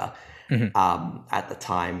to hear at the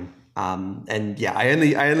time. I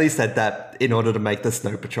only said that in order to make the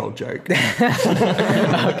Snow Patrol joke.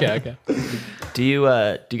 Okay. Do you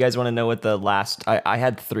guys want to know what the last? I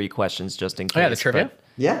had 3 questions just in case. Oh yeah, the trivia.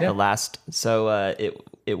 Yeah. The last. So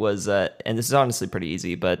it was, and this is honestly pretty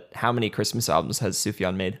easy. But how many Christmas albums has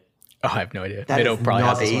Sufjan made? Oh, I have no idea. That Mido is probably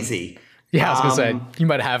not has this one. easy. Yeah, I was gonna say you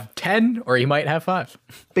might have 10 or you might have 5.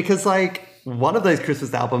 Because like one of those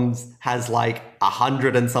Christmas albums has like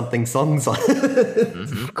 100 and something songs on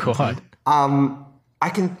it. God. I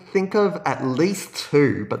can think of at least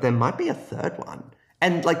 2, but there might be a third one.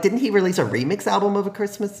 And like, didn't he release a remix album of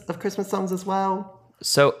Christmas songs as well?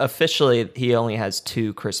 So officially, he only has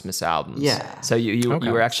 2 Christmas albums. Yeah. So you were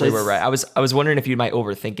right. I was wondering if you might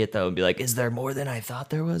overthink it though and be like, is there more than I thought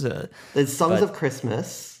there was? There's Songs of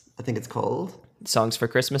Christmas, I think it's called. Songs for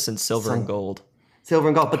Christmas and Silver and Gold. Silver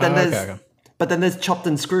and Gold. But then there's Chopped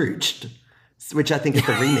and Scrooged, which I think is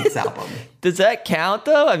the remix album. Does that count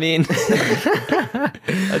though? I mean, a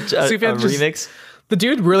remix. The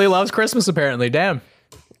dude really loves Christmas apparently. Damn.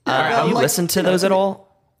 Have you listened to those at all?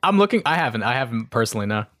 I'm looking. I haven't personally.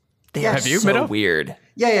 No. Have you? Mido? Weird.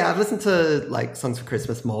 Yeah. I've listened to like Songs for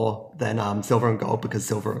Christmas more than Silver and Gold, because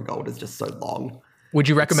Silver and Gold is just so long. Would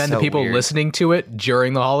you recommend so the people weird. listening to it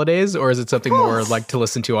during the holidays, or is it something more like to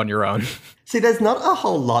listen to on your own? See, there's not a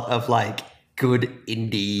whole lot of like good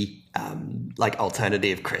indie like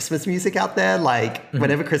alternative Christmas music out there. Like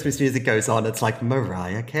whenever Christmas music goes on, it's like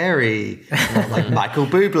Mariah Carey, like Michael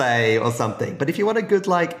Bublé or something. But if you want a good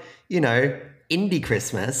like, you know, indie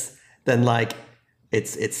Christmas, then like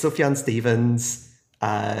it's Sufjan Stevens,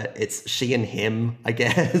 it's She and Him, I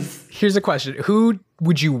guess. Here's a question: who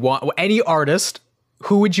would you want? Any artist?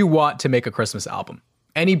 Who would you want to make a Christmas album?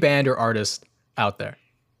 Any band or artist out there?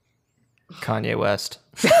 Kanye West.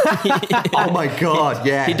 Oh my God,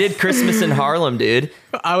 yeah. He did Christmas in Harlem, dude.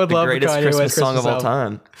 I would The love a greatest Kanye Christmas West song of all album.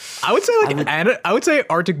 time. I would say I would say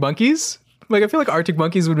Arctic Monkeys. Like I feel like Arctic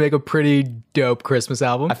Monkeys would make a pretty dope Christmas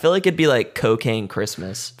album. I feel like it'd be like Cocaine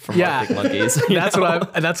Christmas from Yeah. Arctic Monkeys. you That's know?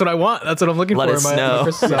 what I want. That's what I'm looking Let for it in my snow.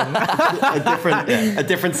 Christmas album. a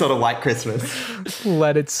different sort of white Christmas.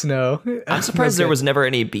 Let it snow. I'm surprised there was never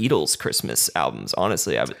any Beatles Christmas albums.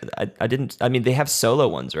 Honestly, I didn't. I mean, they have solo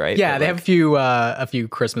ones, right? Yeah, But, they like, have a few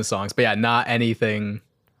Christmas songs, but yeah, not anything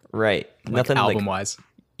right. like Nothing album like. wise.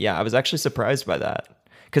 Yeah, I was actually surprised by that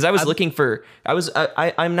because I was looking for.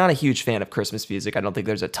 I'm not a huge fan of Christmas music. I don't think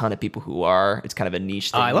there's a ton of people who are. It's kind of a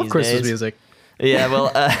niche thing. I love these Christmas days. music. Yeah,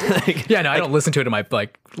 well, Yeah, no, I don't listen to it in my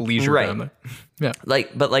like leisure Right. time. Yeah.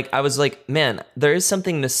 but I was like, man, there is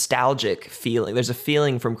something nostalgic feeling. There's a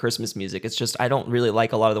feeling from Christmas music. It's just I don't really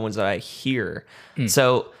like a lot of the ones that I hear.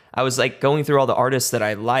 So I was like going through all the artists that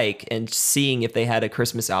I like and seeing if they had a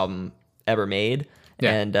Christmas album ever made.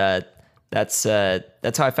 Yeah. And that's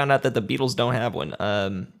how I found out that the Beatles don't have one.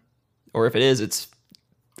 Or if it is, it's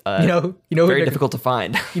you know who very would make difficult to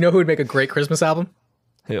find. you know who would make a great Christmas album?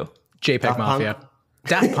 Who? JPEG Daft Mafia. Punk?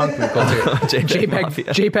 Daft Punk would be cool too.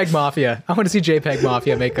 JPEG Mafia. I want to see JPEG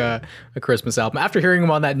Mafia make a Christmas album. After hearing him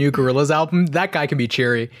on that new Gorillaz album, that guy can be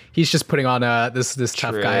cheery. He's just putting on this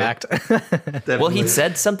tough True. guy act. Well, he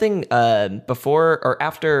said something before or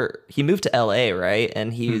after he moved to LA, right?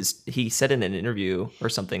 And he said in an interview or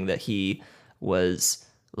something that he was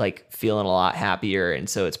like feeling a lot happier, and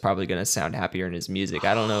so it's probably going to sound happier in his music.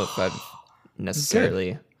 I don't know if I've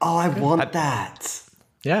necessarily. Oh, I want that.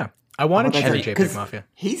 Yeah. I want to cheer Because JPEG Mafia.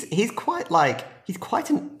 he's quite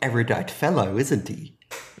an erudite fellow, isn't he?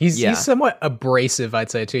 He's Yeah. somewhat abrasive, I'd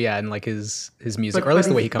say too. Yeah, and like his music, or at least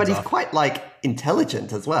the way he comes But he's off. quite like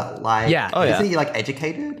intelligent as well. Like, Yeah. Oh, yeah. isn't he like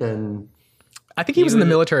educated and? I think he was in the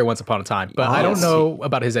military once upon a time, but I don't yes. know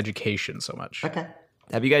about his education so much. Okay.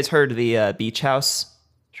 Have you guys heard the Beach House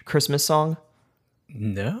Christmas song?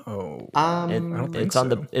 No.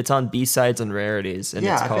 It's on B-sides and rarities, and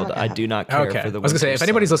Yeah, it's I feel called like I "I have. Do Not Care Okay. for the I was gonna say, Winter if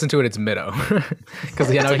anybody's Sun." listened to it, it's Mido, because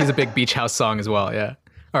he's a big Beach House song as well. Yeah.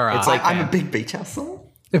 Or It's like- I'm a big beach house song.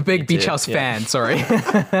 a big Beach too, House yeah. fan. Sorry.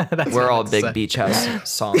 We're all to big say. Beach House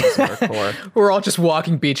songs in our core. We're all just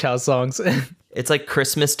walking Beach House songs. It's like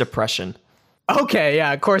Christmas depression. Okay.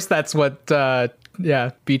 Yeah. Of course, that's what.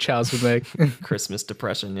 Beach House would make. Christmas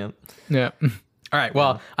depression. Yep. Yeah. All right.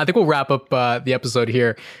 Well, I think we'll wrap up the episode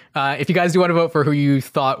here. If you guys do want to vote for who you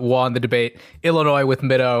thought won the debate, Illinois with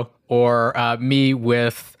Mido or me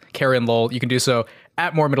with Karen Lowell, you can do so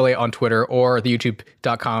at More Middle 8 on Twitter or the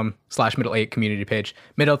youtube.com/Middle 8 community page.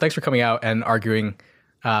 Mido, thanks for coming out and arguing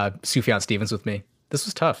Sufjan Stevens with me. This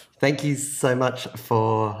was tough. Thank you so much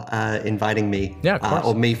for inviting me. Yeah, of course.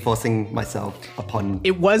 Or me forcing myself upon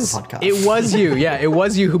It was the podcast. it was you. Yeah, it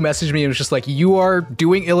was you who messaged me and was just like, you are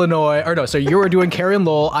doing Illinois, or no, so you are doing Karen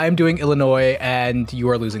Lowell, I am doing Illinois, and you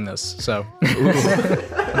are losing this. So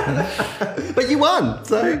But you won,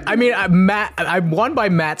 so I mean, I won by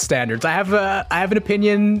Matt standards. I have an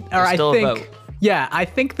opinion, or I still a think, vote. yeah, I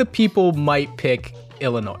think the people might pick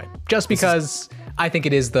Illinois just because I think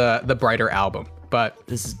it is the brighter album. But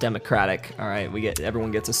This is democratic. All right,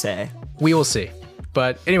 everyone gets a say. we will see.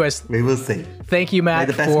 But anyways, we will see. thank you, Matt,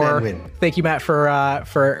 May the best man win. thank you, Matt,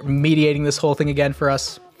 for mediating this whole thing again for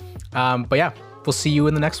us. But yeah, we'll see you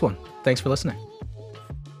in the next one. Thanks for listening.